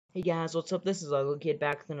Hey guys, what's up? This is Ugly Kid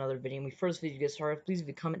back with another video. And before this video gets started, please if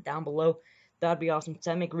you comment down below, that'd be awesome. Because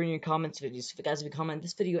I make reading your comments videos. If you guys comment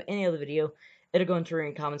this video or any other video, it'll go into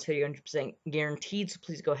reading comments video 100% guaranteed. So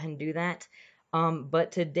please go ahead and do that.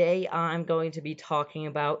 But today I'm going to be talking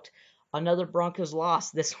about another Broncos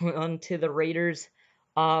loss. This one to the Raiders.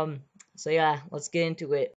 So yeah, let's get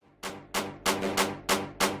into it.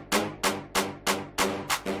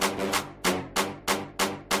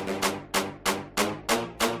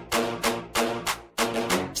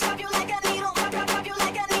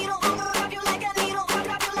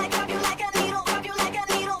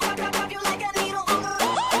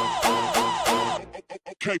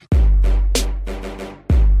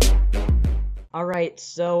 Alright,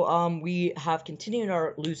 so we have continued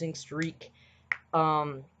our losing streak.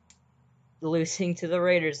 Losing to the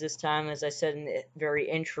Raiders this time, as I said in the very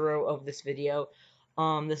intro of this video.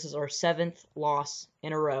 This is our seventh loss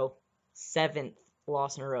in a row. Seventh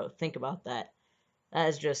loss in a row. Think about that. That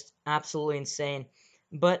is just absolutely insane.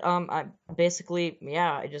 But I basically,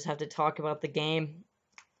 yeah, I just have to talk about the game.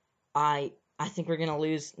 I think we're gonna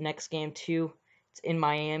lose next game too. It's in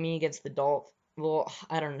Miami against the Dolphins. Well,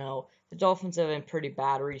 I don't know. The Dolphins have been pretty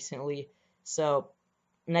bad recently, so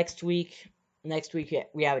next week,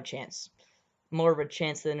 we have a chance, more of a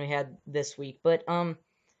chance than we had this week. But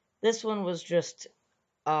this one was just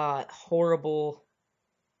horrible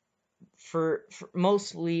for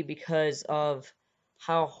mostly because of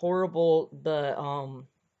how horrible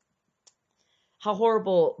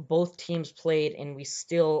both teams played, and we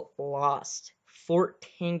still lost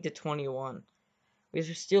 14-21. We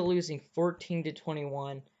were still losing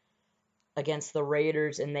 14-21 against the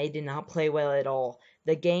Raiders, and they did not play well at all.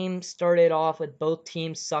 The game started off with both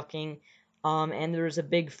teams sucking, and there was a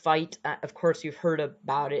big fight. Of course, you've heard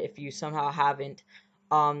about it if you somehow haven't.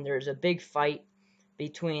 There's a big fight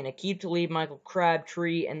between Aqib Talib, Michael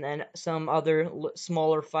Crabtree, and then some other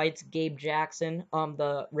smaller fights. Gabe Jackson,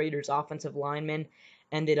 the Raiders' offensive lineman,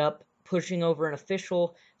 ended up pushing over an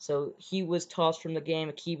official, so he was tossed from the game.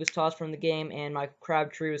 Aqib was tossed from the game, and Michael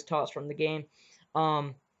Crabtree was tossed from the game.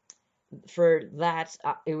 For that,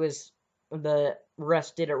 it was the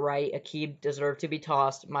refs did it right. Aqib deserved to be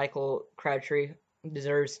tossed. Michael Crabtree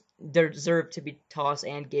deserved to be tossed,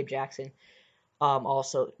 and Gabe Jackson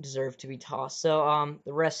also deserved to be tossed. So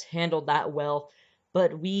the refs handled that well,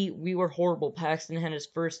 but we were horrible. Paxton had his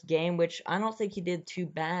first game, which I don't think he did too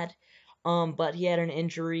bad. But he had an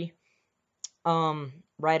injury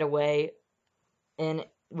right away, and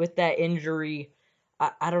with that injury,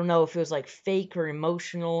 I don't know if it was like fake or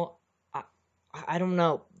emotional. I don't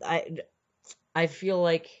know. I feel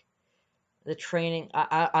like the training.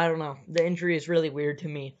 I don't know. The injury is really weird to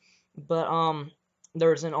me, but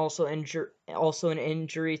there was also an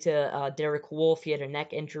injury to Derek Wolfe. He had a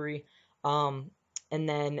neck injury. And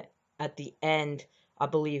then at the end, I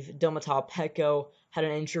believe Domata Peko had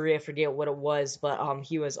an injury. I forget what it was, but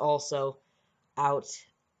he was also out.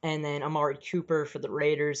 And then Amari Cooper for the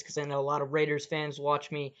Raiders, because I know a lot of Raiders fans watch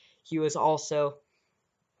me. He was also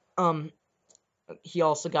um he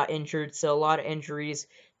also got injured, so a lot of injuries,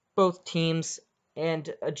 both teams,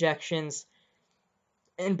 and ejections,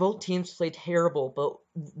 and both teams played terrible. But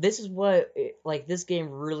this is what this game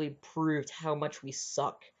really proved how much we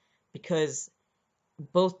suck, because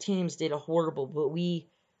both teams did a horrible, but we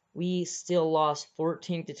still lost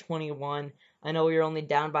 14-21. I know we were only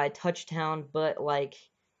down by a touchdown, but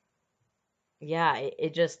yeah,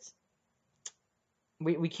 it just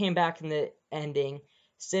we came back in the ending.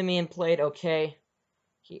 Simeon played okay.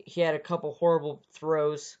 He had a couple horrible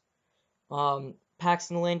throws.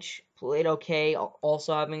 Paxton Lynch played okay,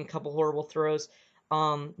 also having a couple horrible throws.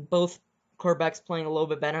 Both quarterbacks playing a little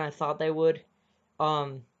bit better than I thought they would.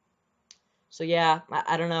 Um, so yeah,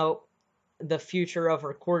 I don't know the future of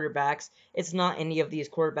our quarterbacks. It's not any of these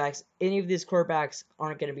quarterbacks. Any of these quarterbacks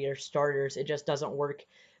aren't going to be our starters. It just doesn't work.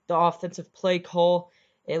 The offensive play call,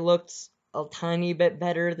 it looked a tiny bit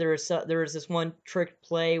better. There was this one trick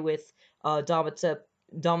play with Domata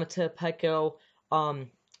Peko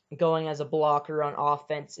going as a blocker on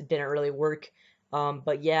offense. It didn't really work.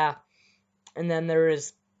 But yeah, and then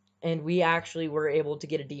and we actually were able to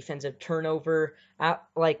get a defensive turnover. I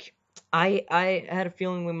had a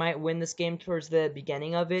feeling we might win this game towards the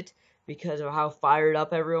beginning of it because of how fired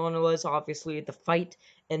up everyone was, obviously, at the fight.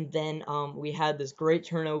 And then we had this great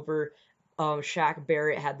turnover. Shaq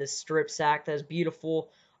Barrett had this strip sack that was beautiful.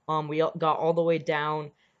 We got all the way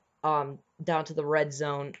down to the red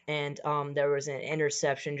zone, and there was an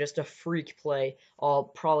interception, just a freak play. I'll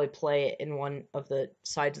probably play it in one of the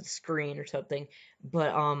sides of the screen or something.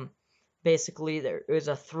 But basically, there was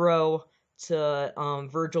a throw to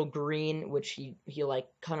Virgil Green, which he like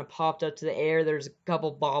kind of popped up to the air. There's a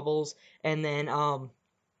couple bobbles, and then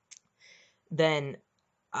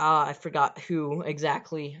I forgot who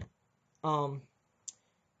exactly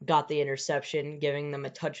got the interception, giving them a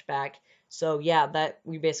touchback. So yeah, that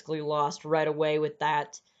we basically lost right away with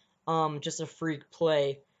that. Just a freak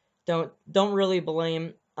play. Don't really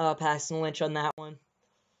blame Paxton Lynch on that one.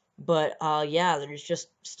 But yeah, there's just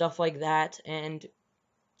stuff like that, and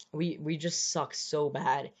we just suck so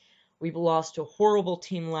bad. We've lost to a horrible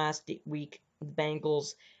team last week, the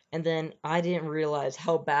Bengals, and then I didn't realize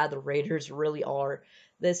how bad the Raiders really are.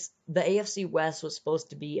 The AFC West was supposed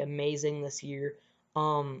to be amazing this year,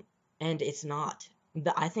 and it's not.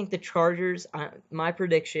 I think the Chargers. My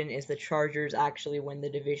prediction is the Chargers actually win the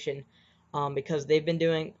division, because they've been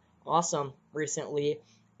doing awesome recently,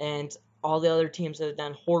 and all the other teams have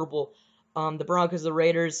done horrible. The Broncos, the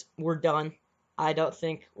Raiders, we're done. I don't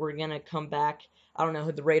think we're gonna come back. I don't know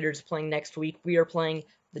who the Raiders are playing next week. We are playing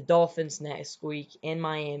the Dolphins next week in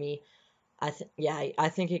Miami. I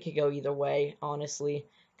think it could go either way, honestly,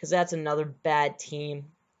 because that's another bad team.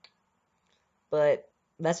 But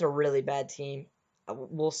that's a really bad team.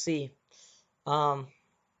 We'll see.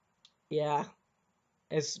 Yeah,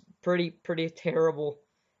 it's pretty terrible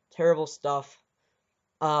stuff.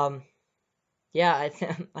 Yeah, I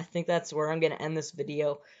think that's where I'm gonna end this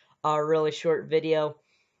video. A really short video,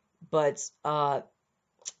 but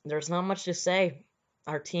there's not much to say.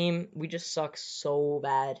 Our team, we just suck so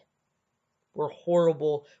bad. We're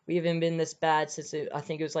horrible. We haven't been this bad since I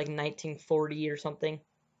think it was like 1940 or something.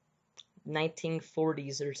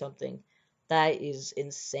 1940s or something. That is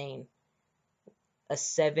insane. A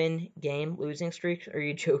 7-game losing streak? Are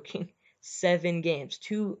you joking? 7 games.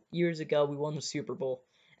 2 years ago, we won the Super Bowl,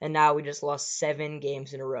 and now we just lost 7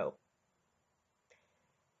 games in a row.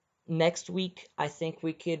 Next week, I think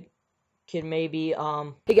we could maybe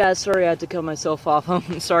Hey guys, sorry I had to cut myself off.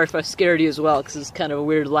 I'm sorry if I scared you as well, because it's kind of a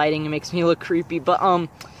weird lighting. It makes me look creepy. But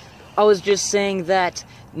I was just saying that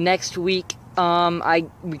next week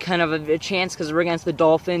we kind of have a chance because we're against the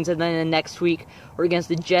Dolphins, and then the next week we're against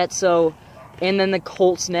the Jets. And then the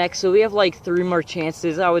Colts next. So we have like 3 more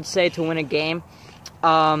chances, I would say, to win a game.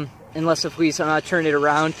 Unless if we somehow turn it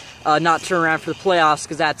around, not turn around for the playoffs,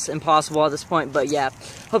 because that's impossible at this point. But yeah,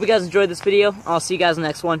 hope you guys enjoyed this video. I'll see you guys in the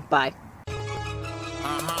next one. Bye.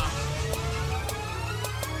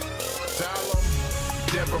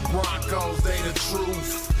 Broncos, they the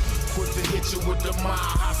truth. Quick to hit you with the mile,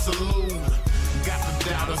 I salute. Got the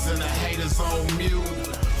doubters and the haters on mute.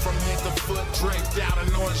 From head to foot, draped out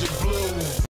in orange and blue.